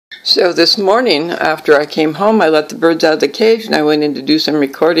So this morning, after I came home, I let the birds out of the cage and I went in to do some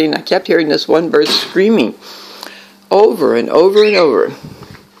recording. I kept hearing this one bird screaming over and over and over.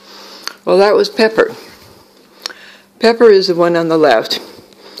 Well, that was Pepper. Pepper is the one on the left.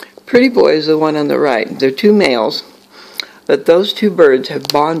 Pretty Boy is the one on the right. They're two males, but those two birds have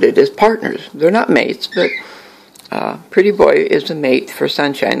bonded as partners. They're not mates, but Pretty Boy is the mate for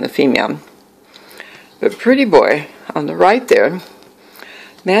Sunshine, the female. But Pretty Boy, on the right there,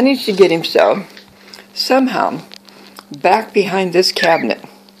 managed to get himself somehow back behind this cabinet.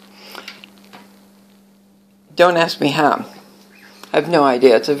 Don't ask me how. I have no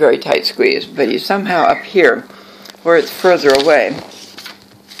idea. It's a very tight squeeze, but he's somehow up here where it's further away.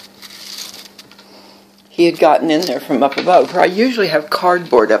 He had gotten in there from up above, where I usually have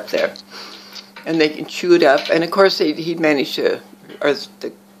cardboard up there, and they can chew it up. And of course, he'd managed to, or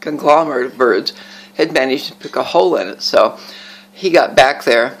the conglomerate of birds had managed to pick a hole in it, so he got back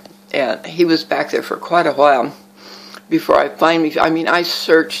there, and he was back there for quite a while before I finally, I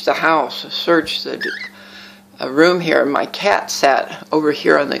searched the house, searched the room here, and my cat sat over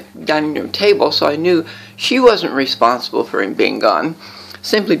here on the dining room table, so I knew she wasn't responsible for him being gone,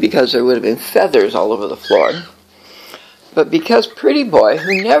 simply because there would have been feathers all over the floor. But because Pretty Boy,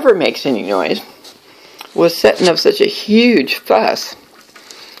 who never makes any noise, was setting up such a huge fuss,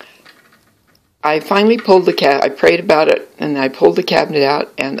 I finally pulled the cat. I prayed about it, and I pulled the cabinet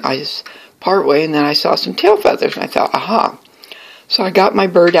out, and I part way, and then I saw some tail feathers, and I thought, aha. So I got my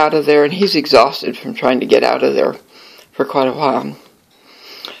bird out of there, and he's exhausted from trying to get out of there for quite a while.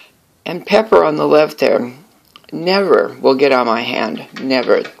 And Pepper on the left there never will get on my hand,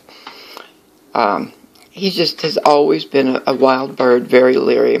 never. He just has always been a wild bird, very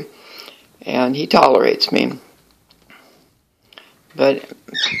leery, and he tolerates me. But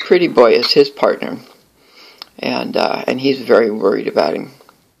Pretty Boy is his partner, and he's very worried about him.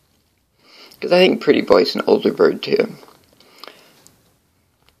 Because I think Pretty Boy's an older bird too.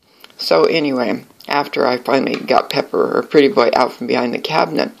 So anyway, after I finally got Pepper, or Pretty Boy, out from behind the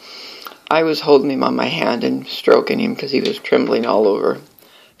cabinet, I was holding him on my hand and stroking him because he was trembling all over.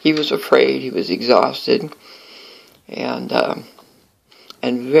 He was afraid, he was exhausted, and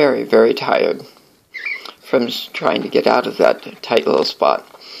very, very tired from trying to get out of that tight little spot.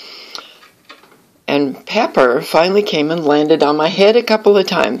 And Pepper finally came and landed on my head a couple of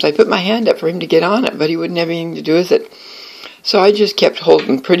times. I put my hand up for him to get on it, but he wouldn't have anything to do with it. So I just kept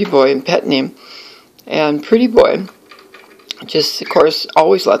holding Pretty Boy and petting him. And Pretty Boy just, of course,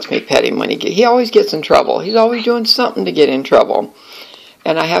 always lets me pet him when he always gets in trouble. He's always doing something to get in trouble.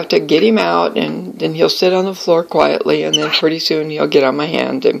 And I have to get him out, and then he'll sit on the floor quietly, and then pretty soon he'll get on my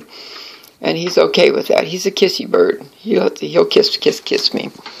hand, and he's okay with that. He's a kissy bird. He'll kiss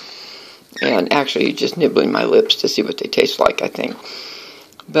me. And actually, he's just nibbling my lips to see what they taste like, I think.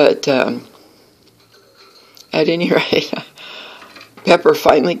 But at any rate, Pepper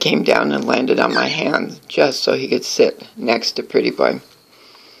finally came down and landed on my hand just so he could sit next to Pretty Boy.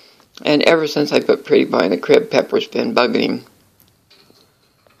 And ever since I put Pretty Boy in the crib, Pepper's been bugging him.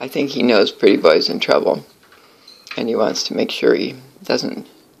 I think he knows Pretty Boy's in trouble, and he wants to make sure he doesn't,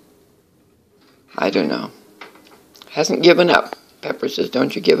 I don't know, hasn't given up. Pepper says,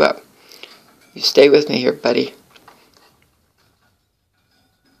 don't you give up. You stay with me here, buddy.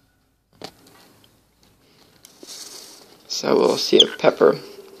 So we'll see if Pepper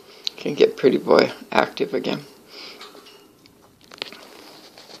can get Pretty Boy active again.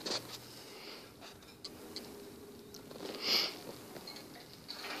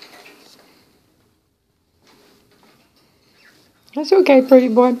 That's okay, Pretty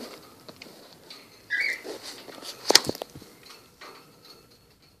Boy.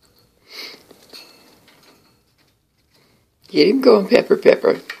 Get him going,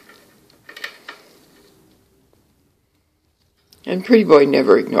 Pepper. And Pretty Boy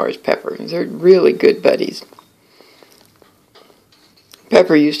never ignores Pepper. They're really good buddies.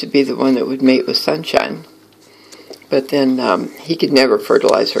 Pepper used to be the one that would mate with Sunshine. But then he could never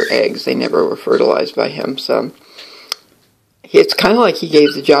fertilize her eggs. They never were fertilized by him. So it's kind of like he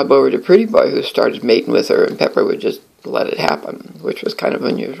gave the job over to Pretty Boy, who started mating with her, and Pepper would just let it happen, which was kind of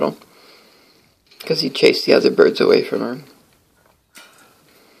unusual, because he chased the other birds away from her.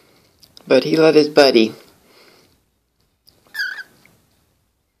 But he let his buddy.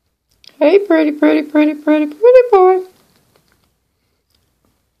 Hey, pretty boy.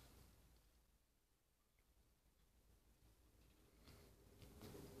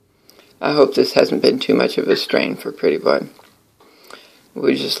 I hope this hasn't been too much of a strain for Pretty Boy.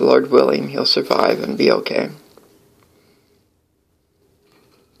 We just, Lord willing, he'll survive and be okay.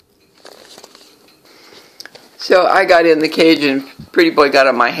 So I got in the cage, and Pretty Boy got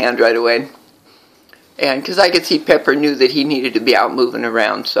on my hand right away. And because I could see Pepper knew that he needed to be out moving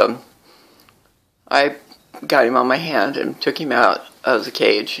around, so I got him on my hand and took him out of the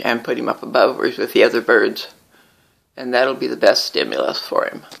cage and put him up above where he's with the other birds. And that'll be the best stimulus for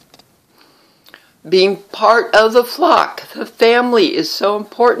him. Being part of the flock, the family, is so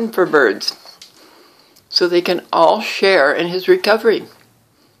important for birds. So they can all share in his recovery.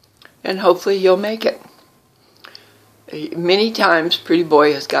 And hopefully he'll make it. Many times Pretty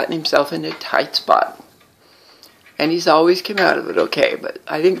Boy has gotten himself in a tight spot. And he's always come out of it okay. But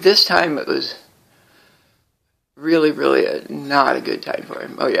I think this time it was really, not a good time for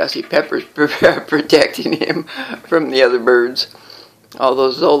him. Oh yeah, see, Pepper's protecting him from the other birds.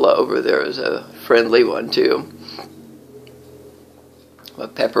 Although Zola over there is a friendly one too.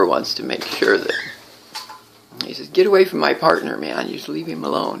 But Pepper wants to make sure that... He says, get away from my partner, man. You just leave him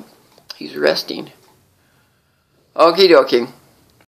alone. He's resting. Okie dokie.